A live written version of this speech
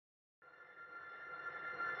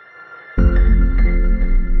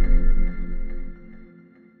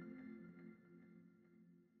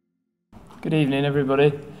Good evening,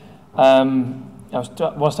 everybody. Whilst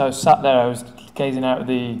I was sat there, I was gazing out at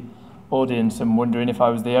the audience and wondering if I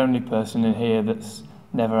was the only person in here that's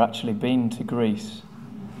never actually been to Greece.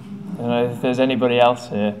 I don't know if there's anybody else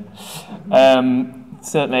here.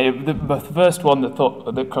 Certainly, the first one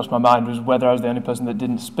that crossed my mind was whether I was the only person that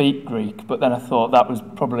didn't speak Greek, but then I thought that was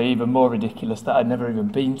probably even more ridiculous that I'd never even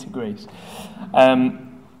been to Greece,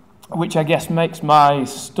 which I guess makes my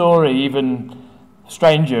story even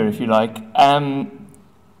stranger, if you like.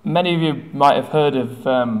 Many of you might have heard of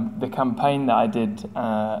the campaign that I did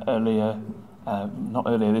not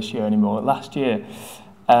earlier this year anymore, last year,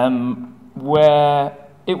 where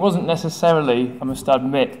it wasn't necessarily, I must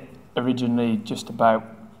admit, originally just about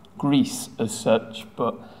Greece as such,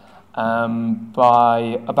 but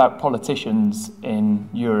about politicians in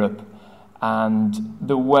Europe and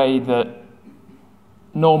the way that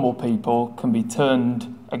normal people can be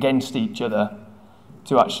turned against each other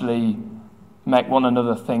to actually make one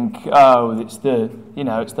another think, oh, it's the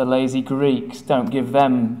lazy Greeks, don't give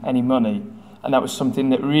them any money. And that was something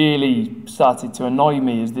that really started to annoy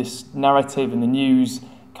me as this narrative in the news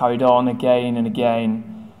carried on again and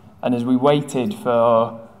again. And as we waited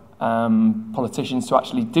for politicians to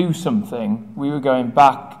actually do something, we were going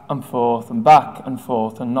back and forth and back and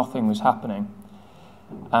forth, and nothing was happening.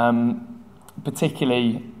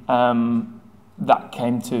 Particularly, that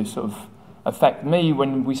came to sort of affect me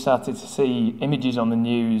when we started to see images on the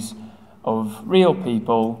news of real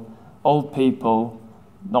people, old people,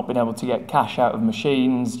 not being able to get cash out of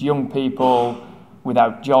machines, young people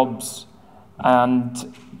without jobs.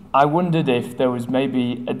 And I wondered if there was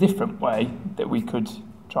maybe a different way that we could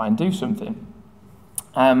try and do something.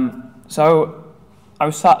 So I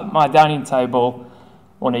was sat at my dining table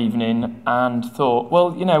one evening and thought,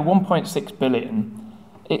 well, 1.6 billion,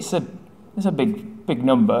 it's a big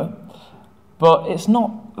number, but it's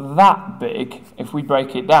not that big if we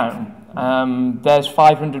break it down. There's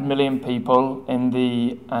 500 million people in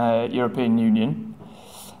the European Union,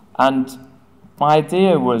 and my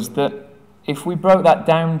idea was that if we broke that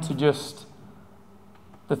down to just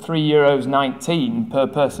the €3.19 per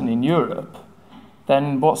person in Europe,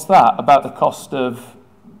 then what's that? About the cost of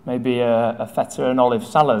maybe a feta and olive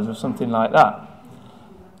salad or something like that.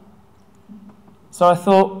 So I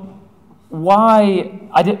thought,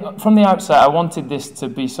 from the outset, I wanted this to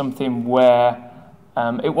be something where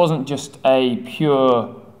it wasn't just a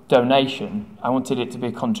pure donation. I wanted it to be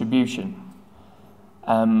a contribution.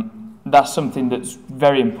 That's something that's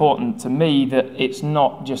very important to me, that it's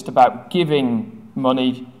not just about giving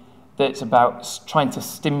money, that it's about trying to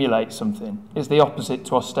stimulate something. It's the opposite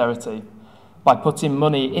to austerity. By putting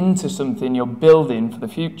money into something, you're building for the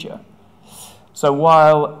future. So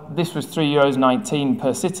while this was €3.19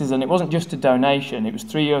 per citizen, it wasn't just a donation, it was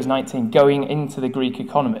 €3.19 going into the Greek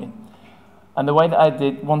economy. And the way that I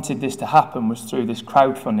wanted this to happen was through this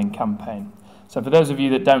crowdfunding campaign. So for those of you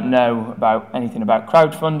that don't know anything about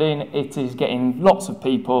crowdfunding, it is getting lots of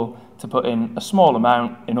people to put in a small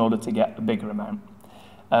amount in order to get a bigger amount.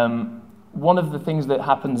 One of the things that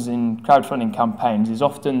happens in crowdfunding campaigns is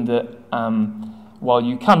often that while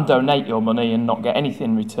you can donate your money and not get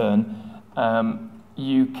anything in return,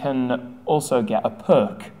 you can also get a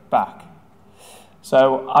perk back.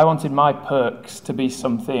 So I wanted my perks to be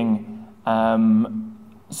something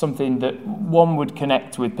that one would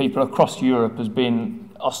connect with people across Europe as being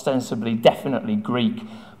ostensibly, definitely Greek,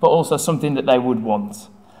 but also something that they would want.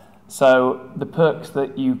 So the perks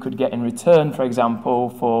that you could get in return, for example,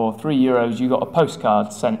 for €3, you got a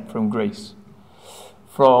postcard sent from Greece.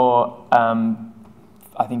 For,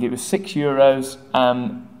 I think it was €6,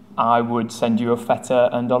 I would send you a feta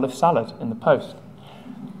and olive salad in the post.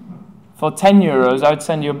 For €10, I would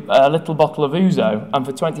send you a little bottle of ouzo, and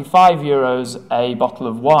for €25, a bottle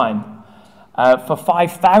of wine. For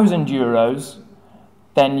 €5,000,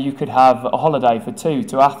 then you could have a holiday for two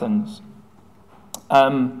to Athens.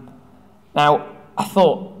 Now, I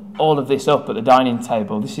thought all of this up at the dining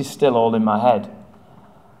table. This is still all in my head.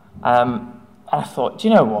 And I thought, do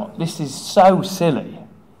you know what? This is so silly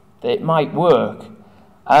that it might work.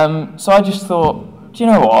 So I just thought, do you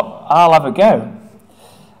know what? I'll have a go.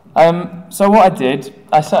 So what I did,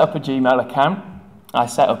 I set up a Gmail account. I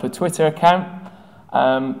set up a Twitter account.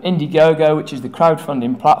 Indiegogo, which is the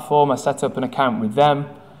crowdfunding platform, I set up an account with them.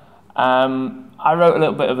 I wrote a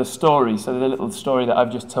little bit of a story, so the little story that I've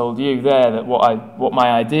just told you there, that what my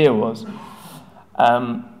idea was.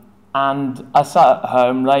 And I sat at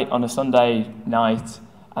home late on a Sunday night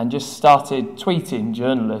and just started tweeting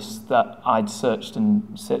journalists that I'd searched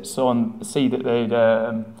and see that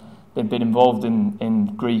they'd been involved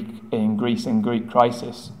in Greece and Greek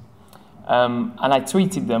crisis. And I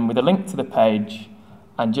tweeted them with a link to the page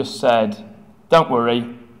and just said, "Don't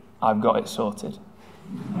worry, I've got it sorted."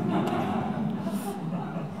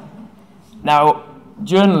 Now,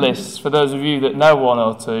 journalists, for those of you that know one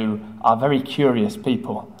or two, are very curious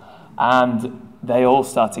people, and they all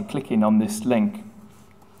started clicking on this link.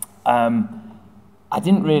 I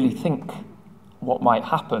didn't really think what might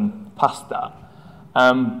happen past that.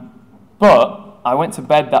 But I went to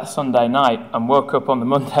bed that Sunday night and woke up on the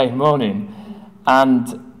Monday morning,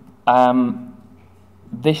 and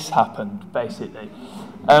this happened, basically.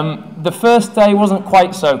 The first day wasn't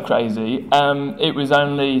quite so crazy. It was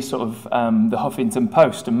only sort of the Huffington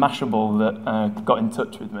Post and Mashable that got in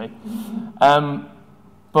touch with me.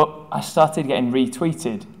 But I started getting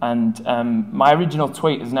retweeted, and my original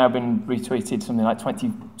tweet has now been retweeted something like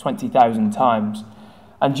 20,000 times,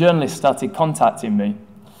 and journalists started contacting me.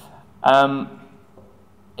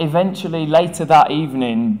 Eventually, later that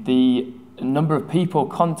evening, the number of people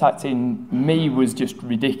contacting me was just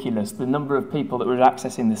ridiculous. The number of people that were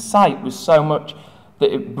accessing the site was so much that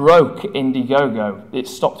it broke Indiegogo. It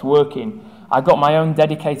stopped working. I got my own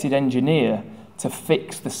dedicated engineer to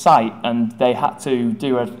fix the site, and they had to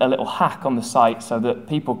do a little hack on the site so that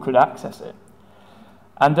people could access it.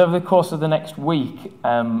 And over the course of the next week,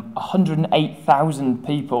 108,000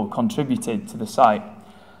 people contributed to the site.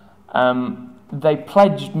 They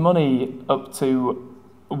pledged money up to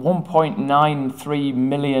 1.93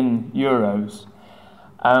 million euros,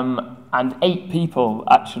 and 8 people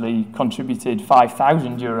actually contributed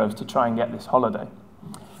 5,000 euros to try and get this holiday.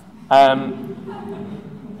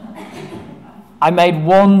 I made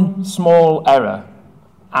one small error,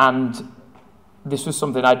 and this was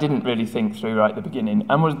something I didn't really think through right at the beginning,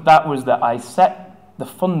 and that was that I set the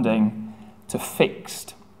funding to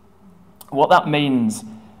fixed. What that means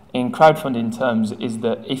in crowdfunding terms is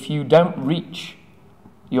that if you don't reach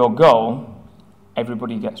your goal,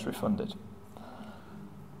 everybody gets refunded.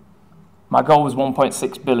 My goal was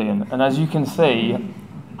 1.6 billion, and as you can see,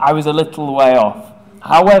 I was a little way off.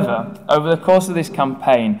 However, over the course of this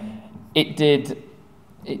campaign, it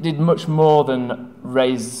did much more than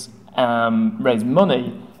raise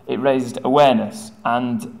money. It raised awareness,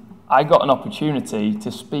 and I got an opportunity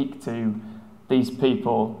to speak to these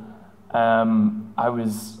people. I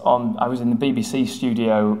was in the BBC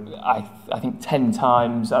studio, I think 10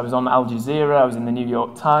 times. I was on Al Jazeera, I was in the New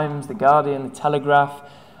York Times, the Guardian, the Telegraph.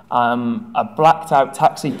 A blacked out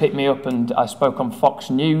taxi picked me up, and I spoke on Fox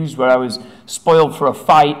News, where I was spoiled for a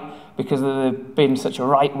fight because of there being such a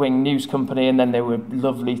right-wing news company, and then they were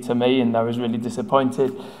lovely to me, and I was really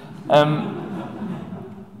disappointed.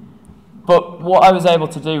 But what I was able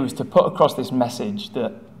to do was to put across this message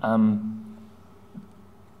that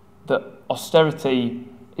that austerity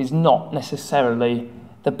is not necessarily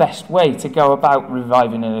the best way to go about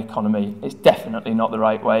reviving an economy. It's definitely not the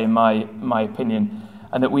right way, in my opinion,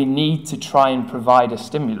 and that we need to try and provide a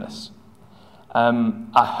stimulus.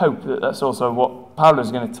 I hope that that's also what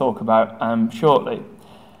Paolo's going to talk about shortly.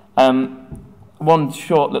 One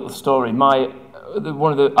short little story.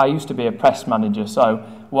 I used to be a press manager, so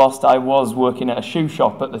whilst I was working at a shoe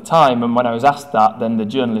shop at the time, and when I was asked that, then the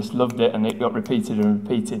journalists loved it and it got repeated and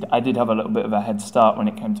repeated. I did have a little bit of a head start when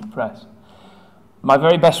it came to press. My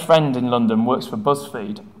very best friend in London works for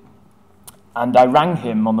BuzzFeed, and I rang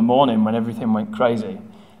him on the morning when everything went crazy,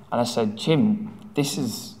 and I said, "Jim, this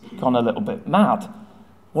has gone a little bit mad.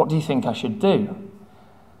 What do you think I should do?"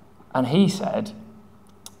 And he said,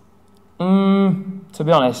 "To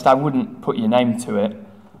be honest, I wouldn't put your name to it.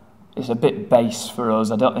 It's a bit base for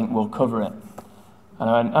us. I don't think we'll cover it." And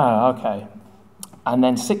I went, "Oh, okay." And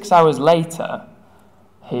then 6 hours later,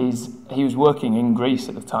 he was working in Greece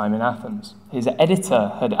at the time, in Athens. His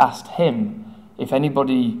editor had asked him if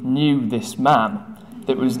anybody knew this man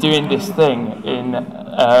that was doing this thing in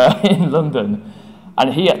London.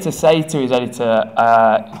 And he had to say to his editor,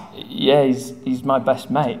 "Yeah, he's my best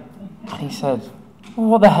mate." And he said, "Well,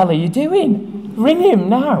 what the hell are you doing? Ring him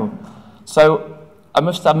now." So I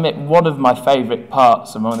must admit, one of my favourite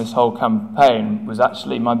parts of this whole campaign was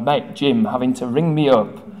actually my mate Jim having to ring me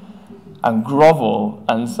up and grovel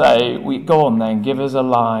and say, "Go on then, give us a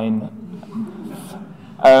line."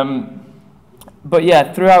 But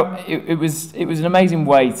yeah, throughout, it was an amazing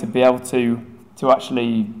way to be able to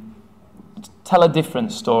actually tell a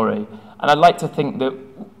different story. And I'd like to think that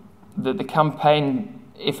the campaign,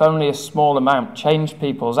 if only a small amount, changed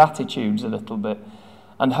people's attitudes a little bit,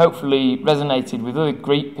 and hopefully resonated with other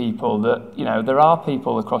Greek people that, there are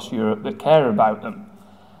people across Europe that care about them.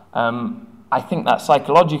 I think that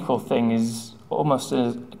psychological thing is almost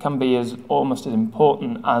as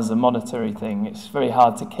important as a monetary thing. It's very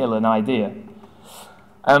hard to kill an idea.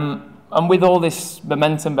 And with all this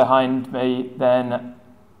momentum behind me, then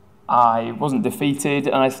I wasn't defeated,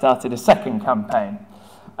 and I started a second campaign.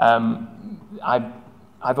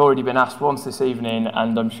 I've already been asked once this evening,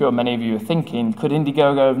 and I'm sure many of you are thinking, could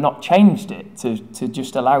Indiegogo have not changed it to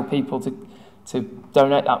just allow people to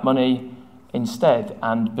donate that money instead?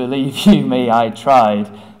 And believe you me, I tried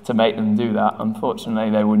to make them do that. Unfortunately,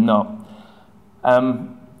 they would not.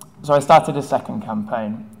 So I started a second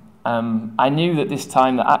campaign. I knew that this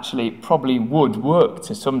time that actually it probably would work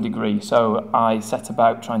to some degree, so I set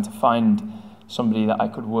about trying to find somebody that I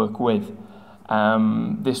could work with.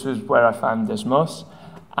 This was where I found Desmos,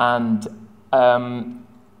 and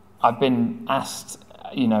I've been asked,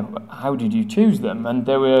 you know, how did you choose them? And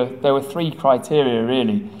there were three criteria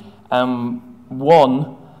really.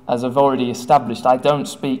 One, as I've already established, I don't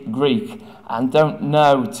speak Greek and don't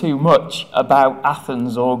know too much about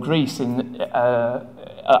Athens or Greece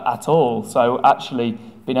at all. So actually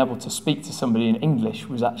being able to speak to somebody in English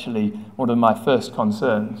was actually one of my first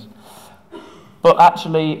concerns. But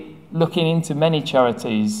actually, looking into many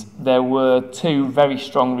charities, there were two very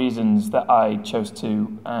strong reasons that I chose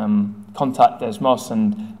to contact Desmos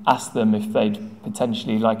and ask them if they'd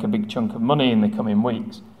potentially like a big chunk of money in the coming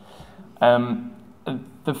weeks.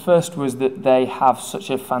 The first was that they have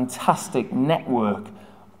such a fantastic network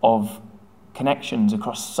of connections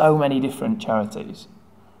across so many different charities.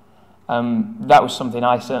 That was something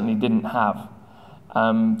I certainly didn't have.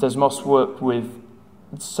 Desmos worked with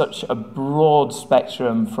such a broad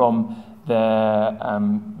spectrum from the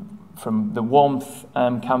Warmth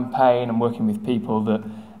campaign and working with people that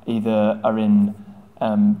either are in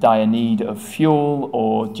dire need of fuel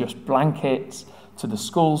or just blankets, to the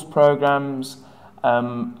schools programs,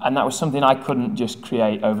 and that was something I couldn't just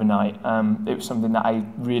create overnight. It was something that I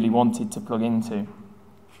really wanted to plug into.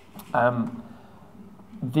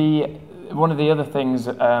 One of the other things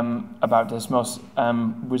about Desmos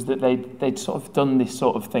was that they'd sort of done this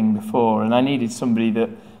sort of thing before, and I needed somebody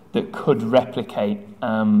that could replicate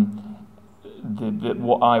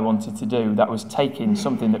what I wanted to do. That was taking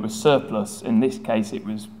something that was surplus. In this case, it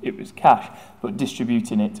was cash, but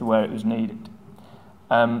distributing it to where it was needed.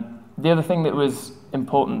 The other thing that was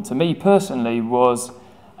important to me personally was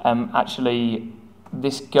actually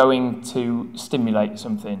this going to stimulate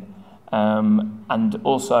something. And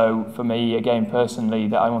also for me, again, personally,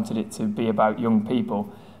 that I wanted it to be about young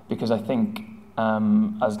people, because I think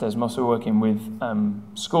as Desmos are working with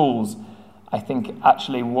schools, I think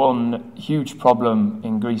actually one huge problem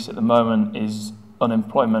in Greece at the moment is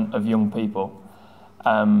unemployment of young people.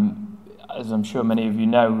 As I'm sure many of you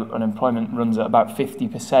know, unemployment runs at about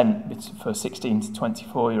 50% for 16 to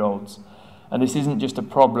 24-year-olds. And this isn't just a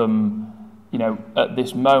problem, you know, at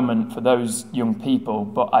this moment for those young people,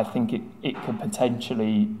 but I think it could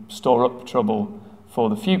potentially store up trouble for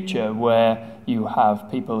the future, where you have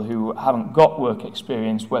people who haven't got work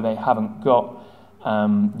experience, where they haven't got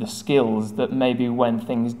the skills that maybe when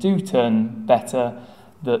things do turn better,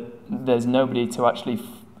 that there's nobody to actually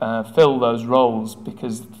fill those roles,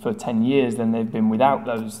 because for 10 years then they've been without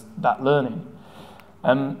that learning.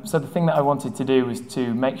 So the thing that I wanted to do was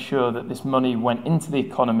to make sure that this money went into the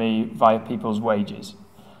economy via people's wages.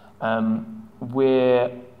 We've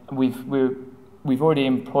already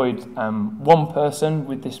employed one person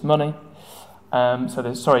with this money.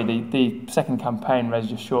 The second campaign raised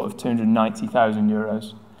just short of 290,000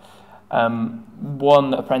 euros.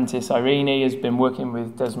 One apprentice, Irene, has been working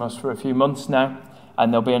with Desmos for a few months now,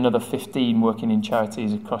 and there'll be another 15 working in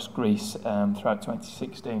charities across Greece throughout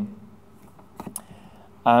 2016.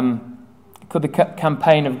 Could the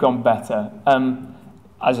campaign have gone better?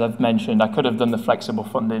 As I've mentioned, I could have done the flexible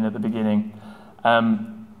funding at the beginning.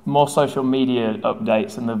 More social media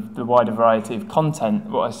updates and the wider variety of content.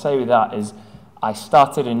 What I say with that is I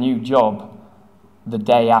started a new job the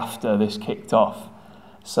day after this kicked off.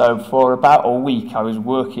 So for about a week, I was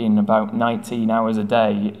working about 19 hours a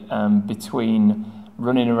day between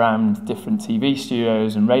running around different TV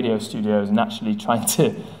studios and radio studios and actually trying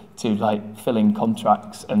to like fill in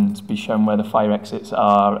contracts and be shown where the fire exits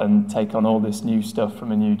are and take on all this new stuff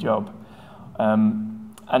from a new job.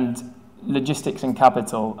 And logistics and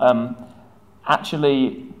capital.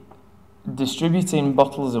 Actually, distributing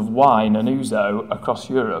bottles of wine and ouzo across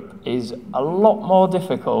Europe is a lot more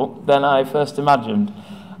difficult than I first imagined,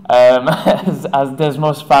 as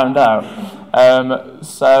Desmos found out.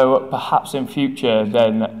 So perhaps in future,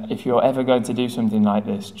 then, if you're ever going to do something like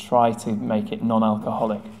this, try to make it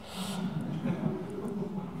non-alcoholic.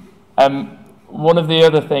 One of the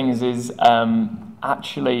other things is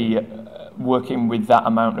actually working with that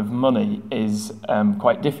amount of money is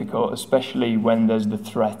quite difficult, especially when there's the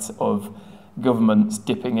threat of governments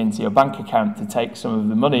dipping into your bank account to take some of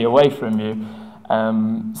the money away from you.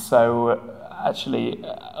 So actually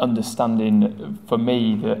understanding for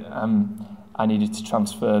me that I needed to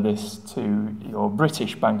transfer this to your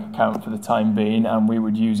British bank account for the time being, and we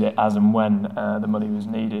would use it as and when the money was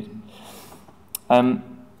needed. Can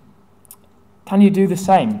you do the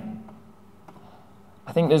same?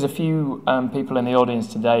 I think there's a few people in the audience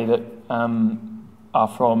today that are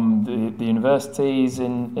from the universities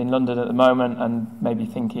in London at the moment and maybe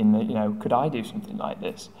thinking that, you know, could I do something like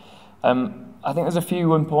this? I think there's a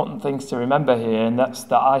few important things to remember here, and that's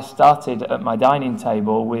that I started at my dining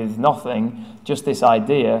table with nothing, just this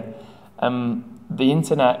idea. The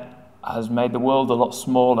internet has made the world a lot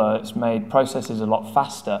smaller, it's made processes a lot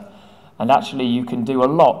faster, and actually you can do a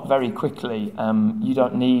lot very quickly. You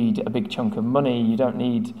don't need a big chunk of money, you don't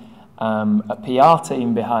need a PR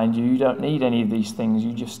team behind you, you don't need any of these things,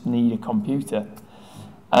 you just need a computer.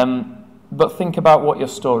 But think about what your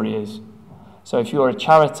story is. So if you're a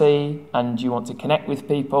charity and you want to connect with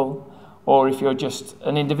people, or if you're just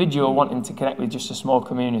an individual wanting to connect with just a small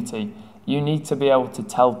community, you need to be able to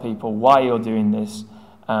tell people why you're doing this,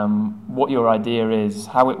 what your idea is,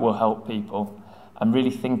 how it will help people, and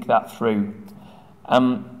really think that through.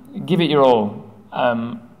 Give it your all.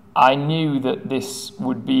 I knew that this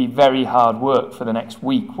would be very hard work for the next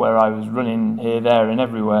week, where I was running here, there and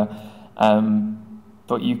everywhere.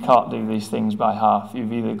 But you can't do these things by half.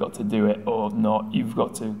 You've either got to do it or not. You've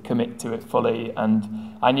got to commit to it fully.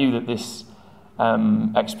 And I knew that this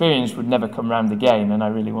experience would never come round again, and I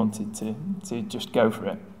really wanted to just go for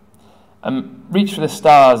it. Reach for the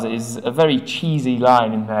stars is a very cheesy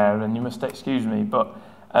line in there, and you must excuse me, but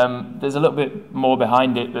there's a little bit more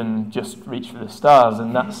behind it than just reach for the stars,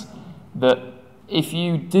 and that's that if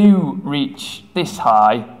you do reach this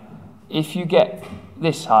high, if you get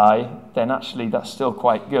this high, then actually that's still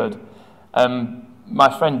quite good. My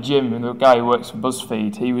friend Jim, the guy who works for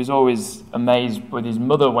BuzzFeed, he was always amazed when his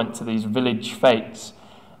mother went to these village fetes,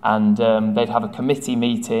 and they'd have a committee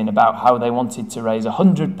meeting about how they wanted to raise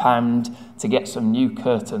 £100 to get some new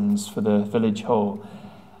curtains for the village hall.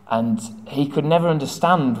 And he could never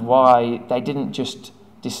understand why they didn't just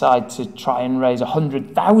decide to try and raise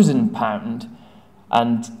 £100,000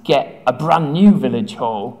 and get a brand new village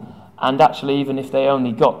hall. And actually, even if they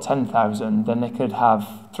only got 10,000, then they could have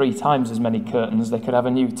 3 times as many curtains, they could have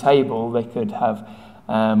a new table, they could have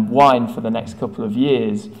wine for the next couple of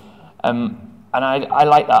years. And I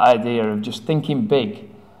like that idea of just thinking big.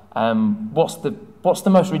 What's the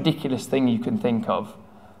most ridiculous thing you can think of?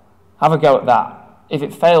 Have a go at that. If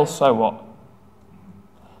it fails, so what?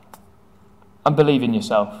 And believe in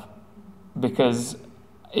yourself, because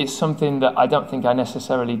it's something that I don't think I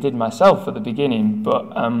necessarily did myself at the beginning,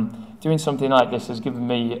 but doing something like this has given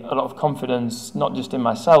me a lot of confidence, not just in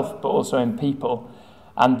myself, but also in people.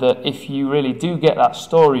 And that if you really do get that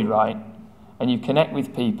story right, and you connect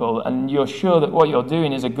with people, and you're sure that what you're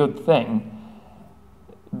doing is a good thing,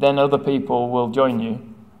 then other people will join you.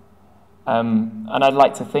 And I'd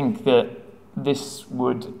like to think that this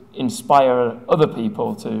would inspire other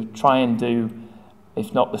people to try and do,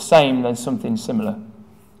 if not the same, then something similar.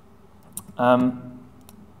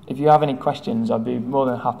 If you have any questions, I'd be more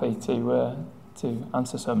than happy to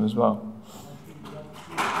answer some as well.